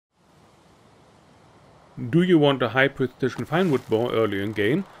Do you want a high precision Finewood Bow early in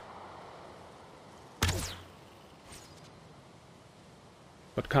game,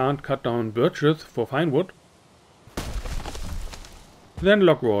 but can't cut down birches for finewood? Then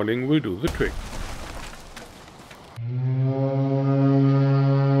log rolling will do the trick.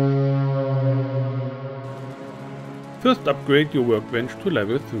 First upgrade your workbench to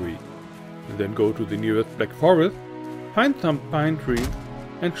level 3. Then go to the nearest black forest, find some pine trees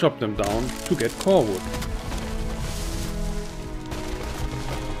and chop them down to get core wood.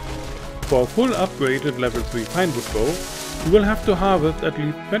 For a full upgraded level 3 Finewood Bow, you will have to harvest at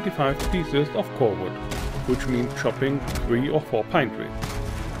least 25 pieces of core wood, which means chopping 3 or 4 pine trees.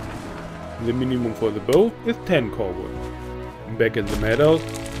 The minimum for the bow is 10 core wood. Back in the meadows,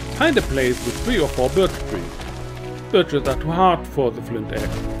 find a place with 3 or 4 birch trees. Birches are too hard for the flint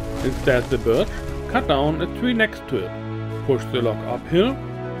axe. Instead the birch, cut down a tree next to it, push the log uphill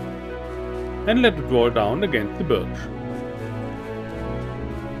and let it roll down against the birch.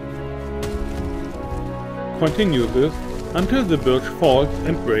 Continue this until the birch falls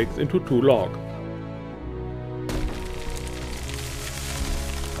and breaks into 2 logs.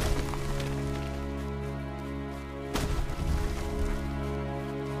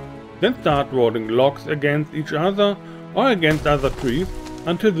 Then start rolling logs against each other or against other trees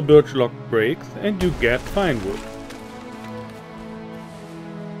until the birch log breaks and you get finewood.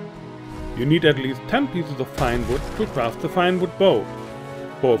 You need at least 10 pieces of finewood to craft the Finewood Bow.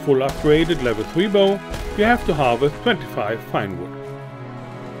 For a full upgraded level 3 bow, you have to harvest 25 finewood.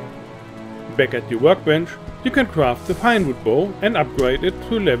 Back at your workbench, you can craft the Finewood Bow and upgrade it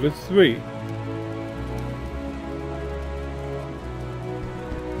to level 3.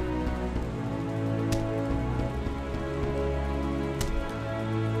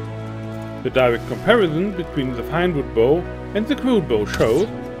 The direct comparison between the Finewood Bow and the crude bow shows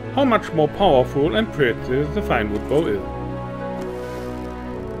how much more powerful and precise the Finewood Bow is.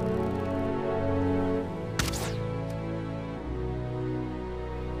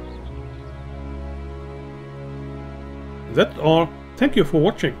 That's all. Thank you for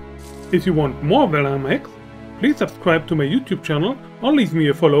watching. If you want more Valheim hacks, please subscribe to my YouTube channel or leave me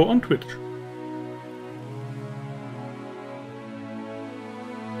a follow on Twitch.